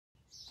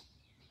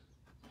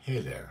Hey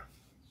there,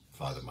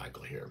 Father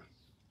Michael here.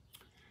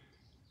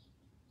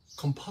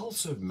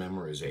 Compulsive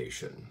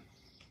memorization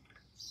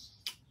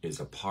is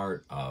a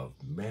part of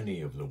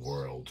many of the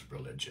world's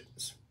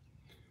religions.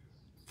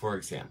 For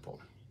example,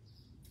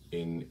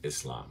 in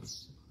Islam,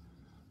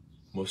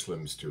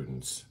 Muslim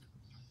students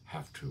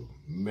have to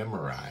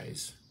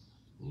memorize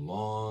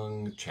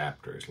long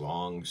chapters,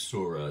 long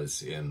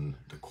surahs in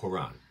the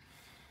Quran.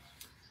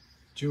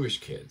 Jewish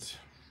kids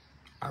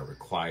are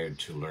required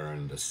to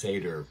learn the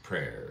Seder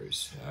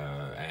prayers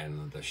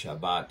and the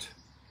Shabbat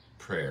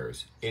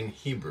prayers in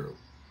Hebrew.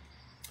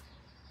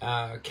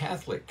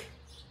 Catholic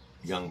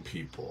young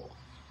people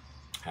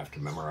have to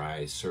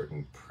memorize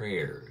certain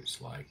prayers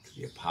like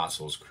the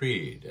Apostles'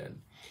 Creed and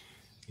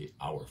the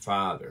Our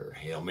Father,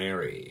 Hail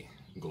Mary,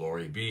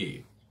 Glory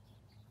Be.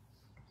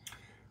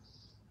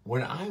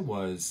 When I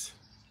was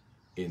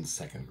in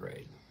second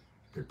grade,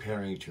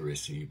 preparing to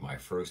receive my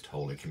first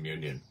Holy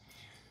Communion,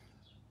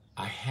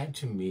 I had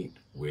to meet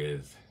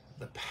with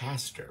the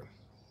pastor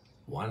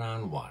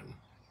one-on-one,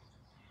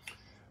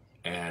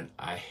 and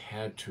I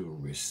had to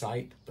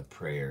recite the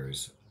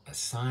prayers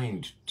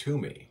assigned to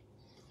me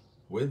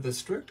with the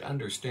strict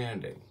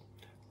understanding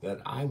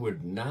that I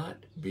would not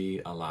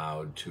be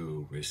allowed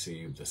to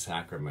receive the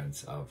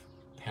sacraments of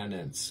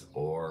penance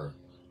or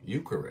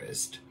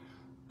Eucharist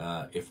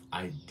if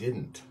I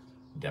didn't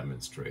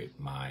demonstrate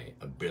my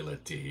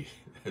ability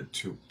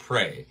to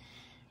pray,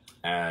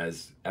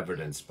 as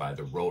evidenced by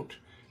the rote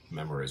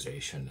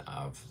memorization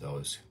of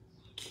those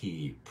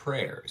key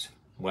prayers.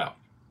 Well,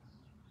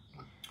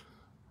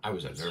 I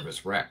was a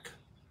nervous wreck.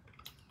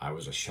 I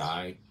was a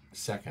shy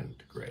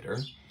second grader.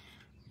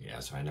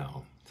 Yes, I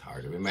know, it's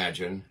hard to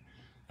imagine,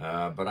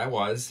 but I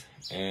was.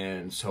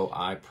 And so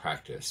I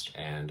practiced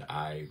and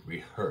I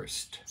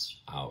rehearsed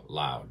out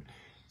loud.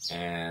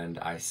 And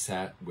I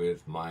sat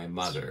with my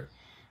mother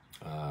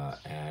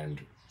and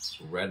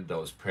read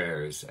those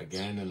prayers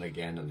again and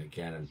again and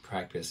again, and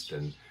practiced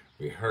and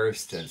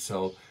rehearsed, and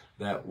so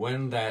that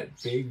when that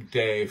big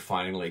day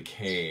finally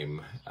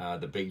came,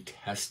 the big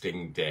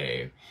testing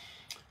day,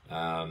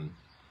 I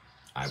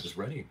was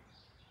ready.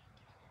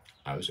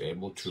 I was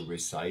able to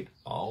recite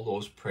all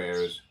those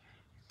prayers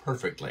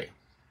perfectly.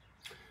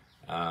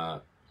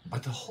 But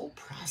the whole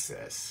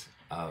process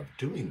of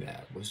doing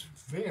that was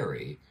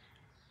very,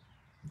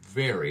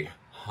 very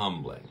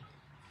humbling.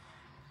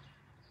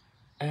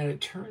 And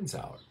it turns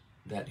out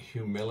that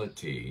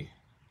humility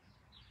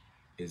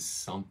is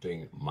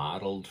something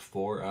modeled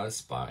for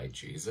us by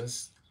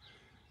Jesus,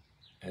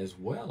 as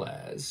well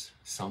as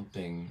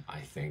something I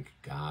think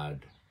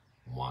God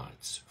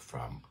wants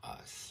from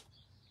us.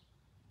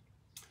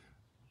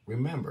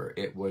 Remember,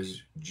 it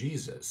was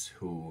Jesus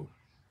who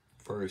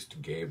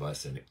first gave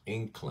us an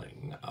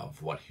inkling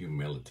of what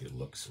humility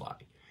looks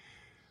like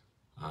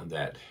on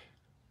that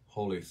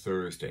Holy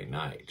Thursday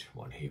night,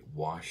 when he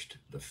washed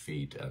the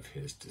feet of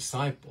his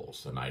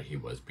disciples the night he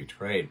was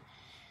betrayed.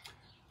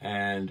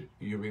 And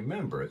you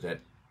remember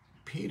that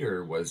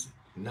Peter was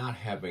not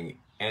having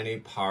any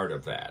part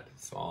of that.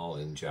 It's all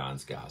in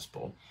John's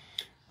Gospel.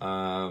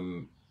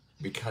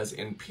 Because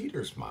in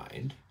Peter's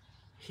mind,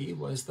 he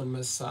was the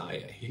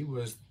Messiah. He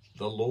was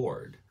the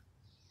Lord.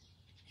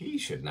 He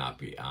should not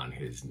be on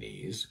his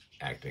knees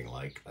acting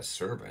like a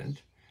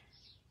servant.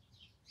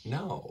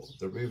 No,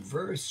 the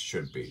reverse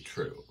should be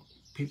true.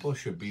 People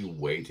should be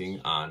waiting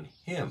on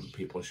him.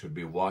 People should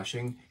be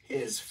washing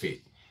his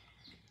feet.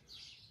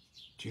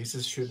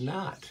 Jesus should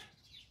not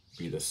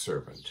be the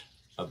servant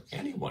of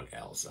anyone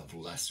else of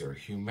lesser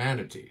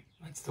humanity.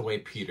 That's the way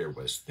Peter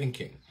was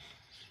thinking.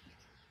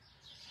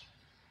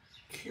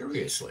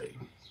 Curiously,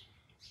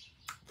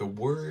 the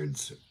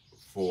words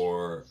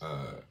for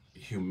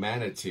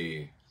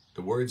humanity,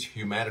 the words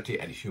humanity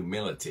and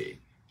humility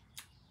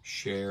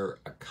share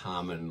a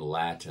common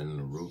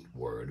Latin root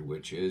word,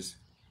 which is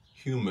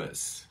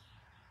humus,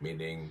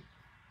 meaning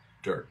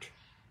dirt,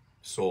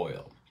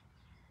 soil.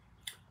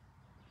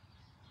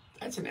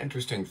 That's an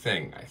interesting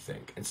thing, I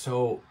think. And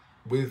so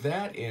with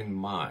that in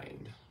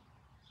mind,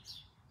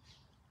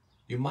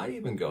 you might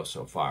even go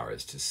so far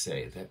as to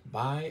say that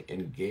by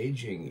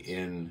engaging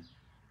in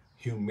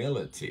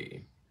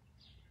humility,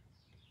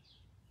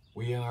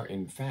 we are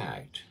in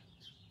fact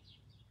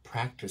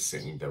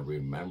practicing the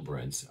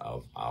remembrance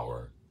of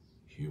our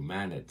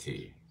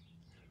humanity,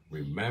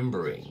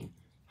 remembering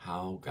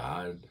how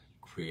God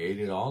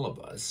created all of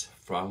us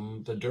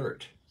from the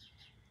dirt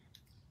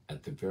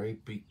at the very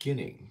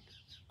beginning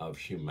of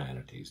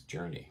humanity's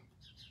journey.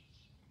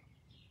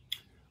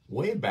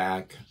 Way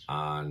back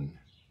on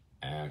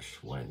Ash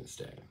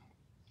Wednesday,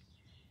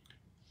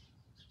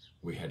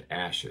 we had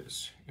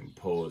ashes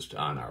imposed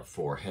on our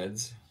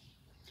foreheads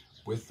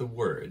with the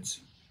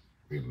words,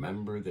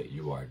 "Remember that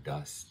you are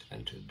dust,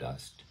 and to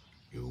dust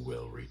you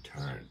will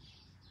return."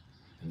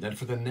 And then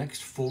for the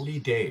next 40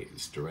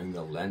 days during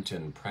the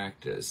Lenten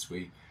practice,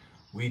 we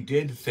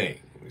did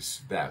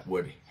things that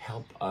would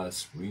help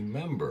us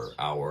remember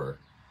our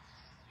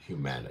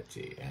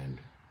humanity,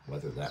 and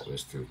whether that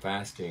was through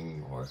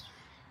fasting or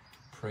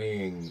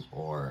praying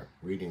or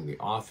reading the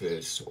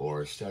office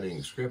or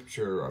studying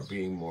scripture or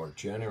being more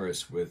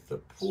generous with the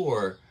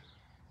poor,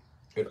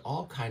 it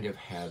all kind of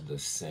had the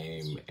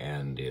same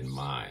end in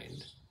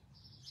mind.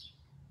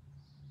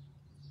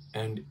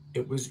 And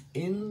it was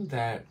in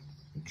that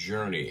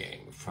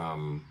journeying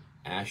from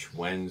Ash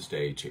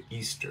Wednesday to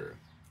Easter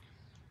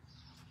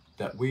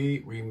that we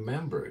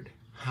remembered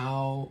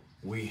how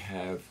we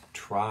have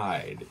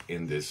tried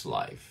in this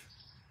life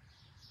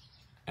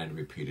and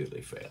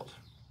repeatedly failed.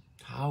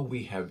 How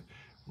we have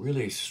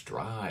really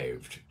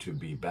strived to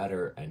be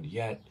better and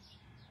yet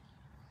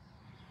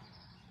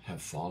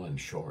have fallen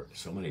short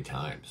so many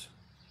times.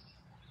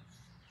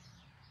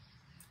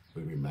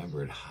 We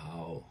remembered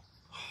how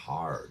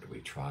hard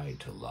we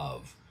tried to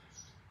love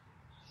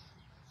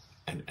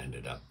and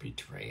ended up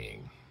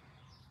betraying.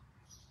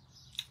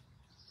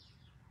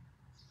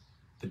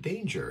 The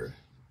danger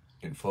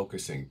in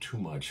focusing too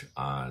much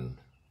on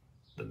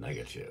the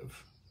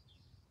negative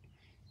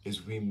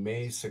is we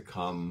may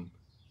succumb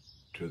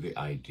to the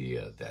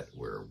idea that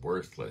we're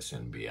worthless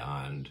and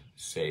beyond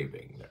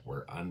saving, that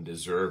we're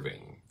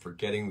undeserving,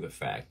 forgetting the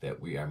fact that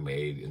we are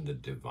made in the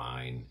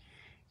divine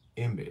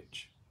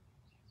image.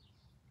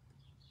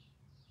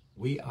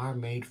 We are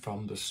made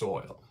from the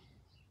soil.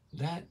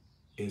 That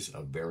is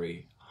a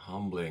very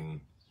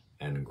humbling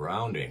and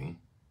grounding,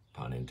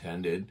 pun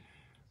intended,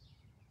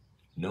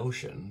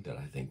 notion that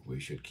I think we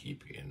should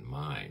keep in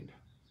mind.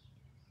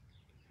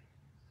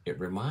 It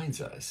reminds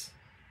us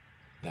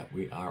that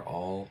we are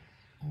all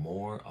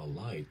more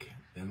alike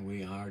than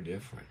we are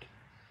different.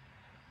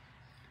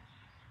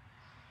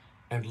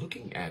 And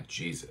looking at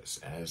Jesus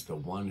as the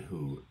one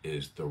who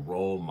is the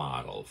role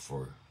model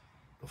for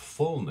the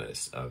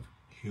fullness of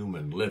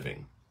human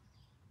living,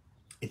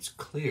 it's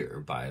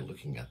clear by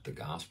looking at the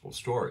gospel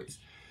stories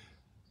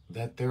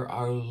that there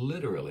are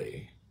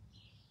literally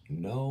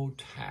no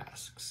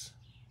tasks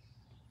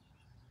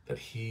that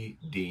he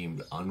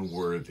deemed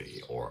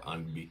unworthy or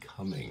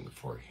unbecoming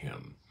for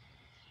him.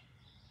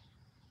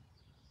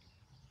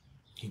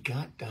 He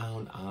got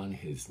down on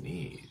his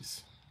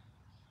knees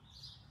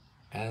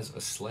as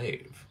a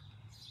slave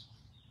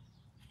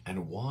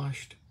and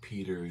washed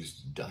Peter's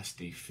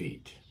dusty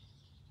feet,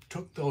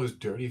 took those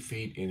dirty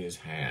feet in his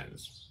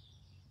hands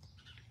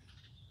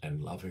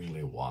and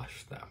lovingly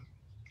washed them.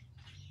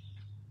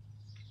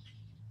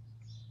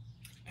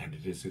 And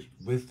it is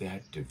with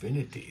that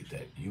divinity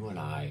that you and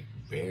I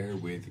bear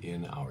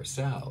within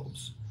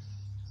ourselves.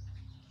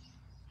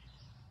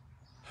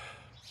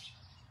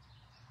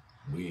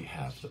 We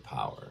have the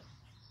power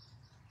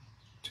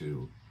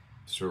to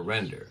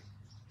surrender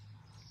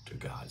to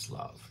God's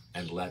love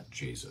and let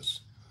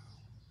Jesus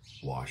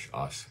wash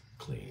us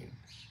clean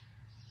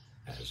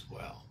as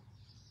well.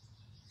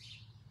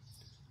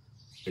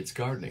 It's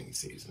gardening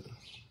season,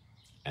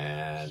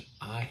 and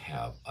I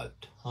have a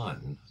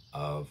ton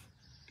of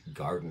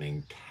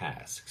gardening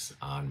tasks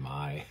on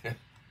my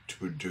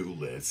to-do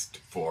list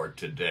for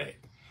today.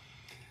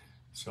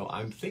 So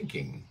I'm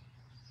thinking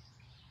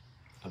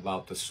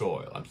about the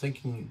soil. I'm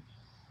thinking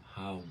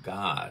how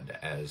God,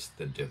 as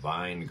the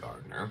divine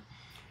gardener,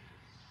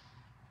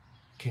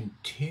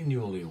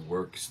 continually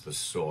works the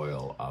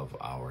soil of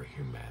our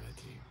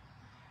humanity.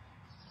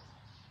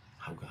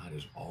 How God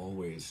is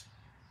always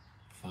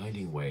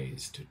finding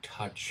ways to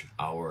touch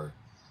our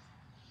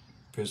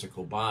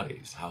physical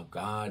bodies. How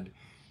God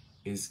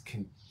is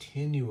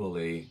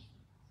continually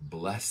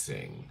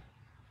blessing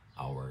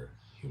our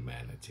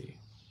humanity.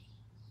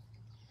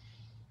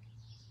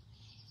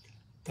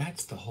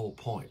 That's the whole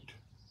point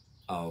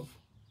of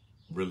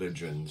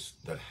religions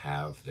that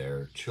have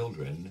their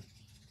children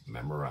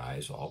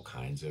memorize all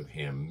kinds of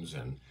hymns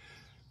and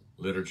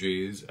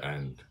liturgies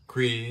and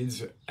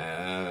creeds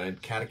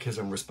and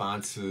catechism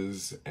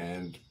responses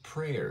and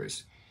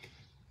prayers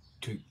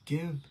to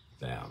give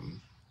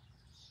them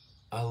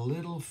a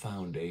little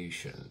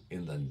foundation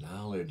in the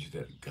knowledge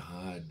that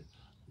God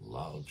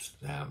loves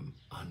them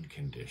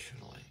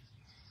unconditionally.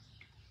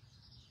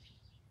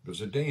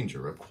 There's a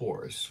danger, of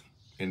course,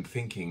 in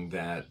thinking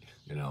that,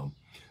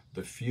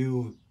 the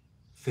few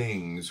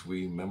things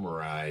we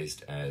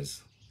memorized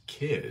as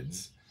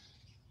kids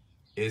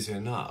is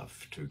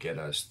enough to get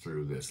us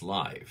through this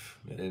life,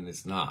 and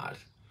it's not.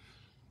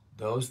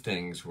 Those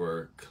things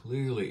were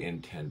clearly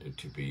intended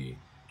to be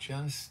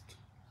just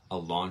a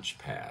launch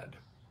pad,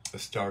 a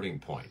starting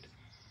point.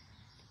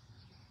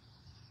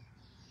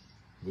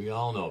 We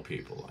all know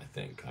people, I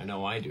think, I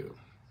know I do,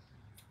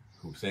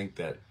 who think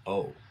that,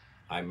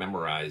 I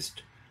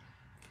memorized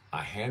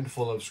a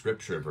handful of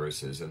scripture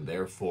verses and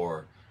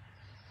therefore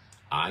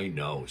I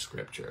know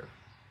scripture.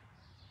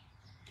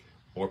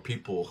 Or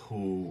people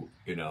who,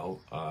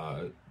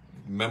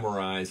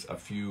 memorize a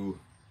few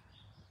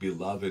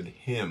beloved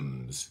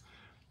hymns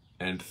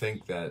and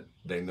think that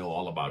they know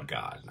all about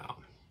God now.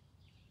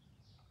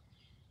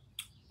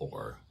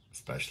 Or,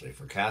 especially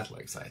for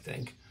Catholics, I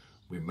think,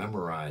 we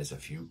memorize a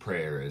few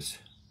prayers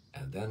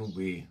and then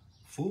we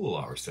fool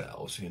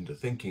ourselves into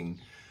thinking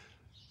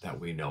that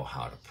we know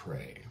how to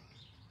pray.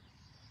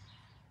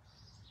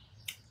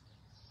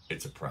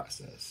 It's a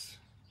process.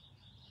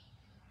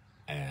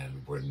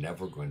 And we're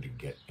never going to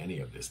get any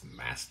of this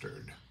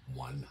mastered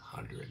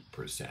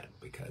 100%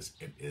 because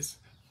it is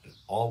an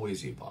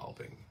always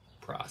evolving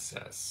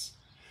process.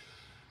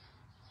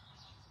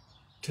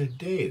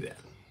 Today, then,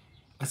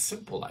 a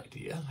simple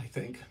idea, I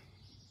think.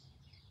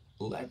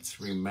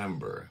 Let's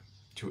remember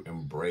to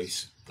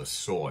embrace the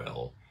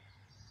soil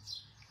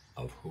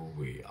of who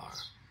we are.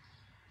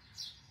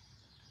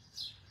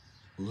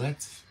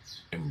 Let's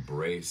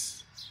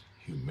embrace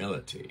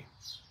humility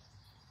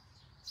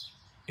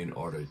in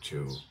order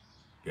to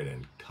get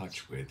in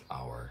touch with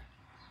our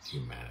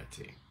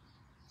humanity.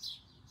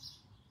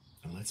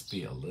 And let's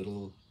be a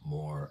little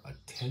more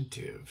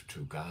attentive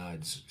to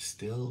God's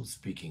still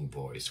speaking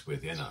voice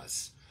within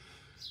us,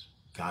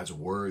 God's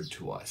word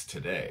to us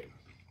today,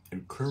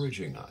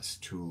 encouraging us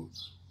to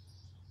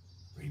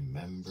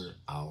remember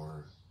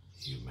our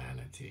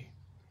humanity,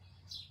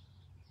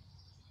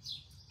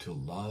 to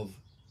love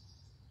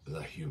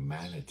the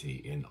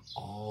humanity in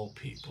all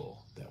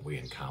people that we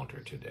encounter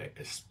today,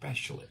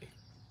 especially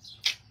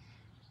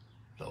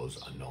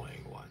those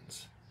annoying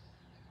ones.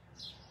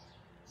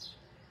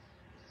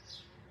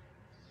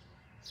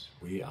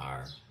 We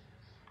are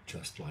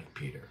just like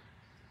Peter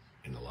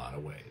in a lot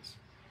of ways.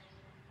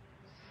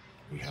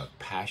 We have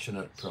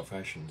passionate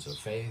professions of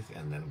faith,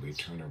 and then we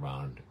turn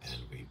around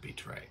and we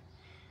betray.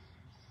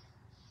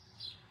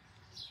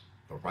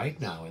 But right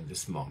now, in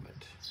this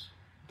moment,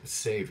 the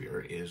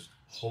Savior is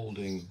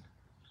holding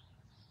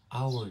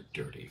our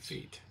dirty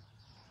feet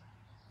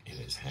in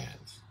his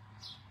hands,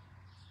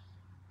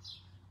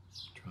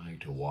 trying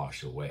to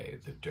wash away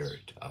the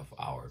dirt of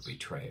our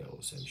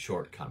betrayals and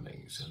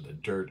shortcomings and the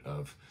dirt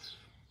of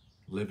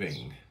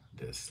living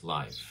this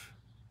life,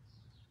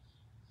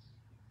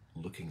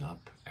 looking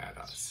up at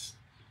us,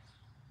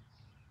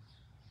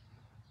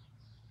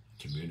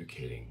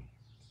 communicating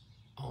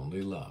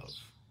only love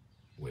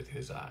with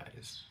his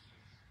eyes.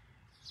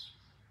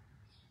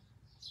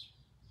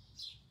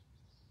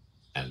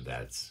 And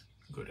that's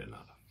good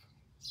enough.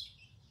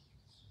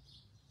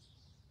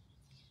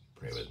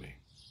 Pray with me.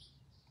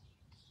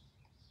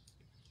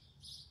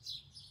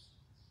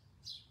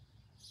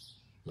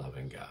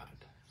 Loving God,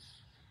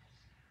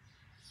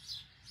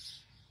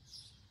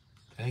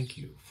 thank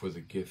you for the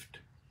gift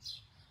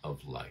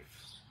of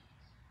life,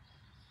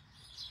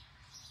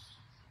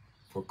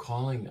 for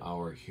calling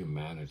our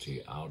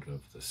humanity out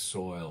of the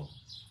soil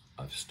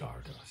of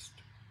stardust.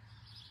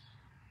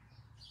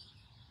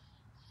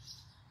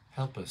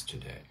 Help us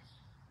today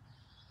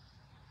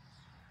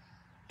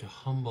to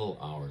humble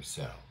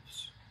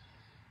ourselves,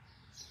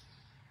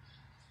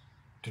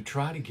 to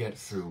try to get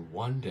through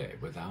one day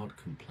without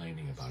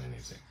complaining about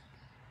anything.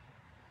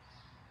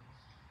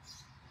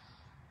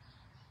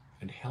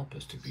 And help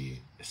us to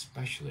be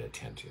especially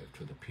attentive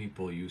to the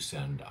people you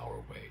send our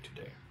way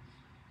today.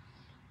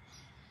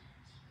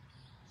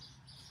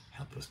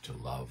 Help us to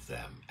love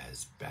them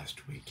as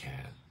best we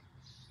can,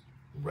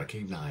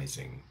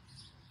 recognizing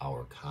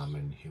our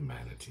common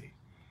humanity.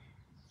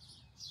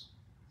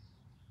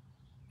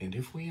 And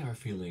if we are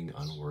feeling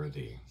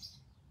unworthy,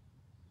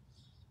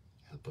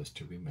 help us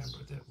to remember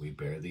that we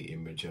bear the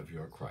image of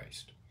your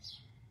Christ,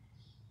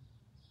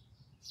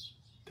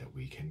 that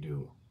we can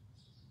do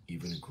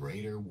even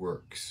greater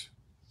works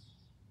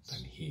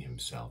than he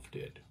himself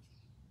did,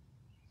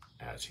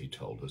 as he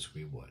told us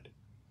we would.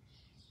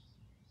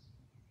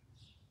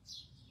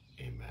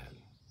 Amen.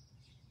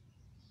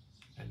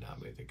 And now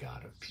may the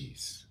God of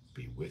peace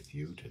be with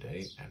you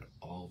today and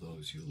all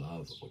those you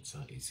love.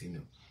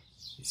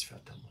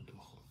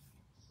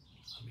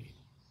 Amin.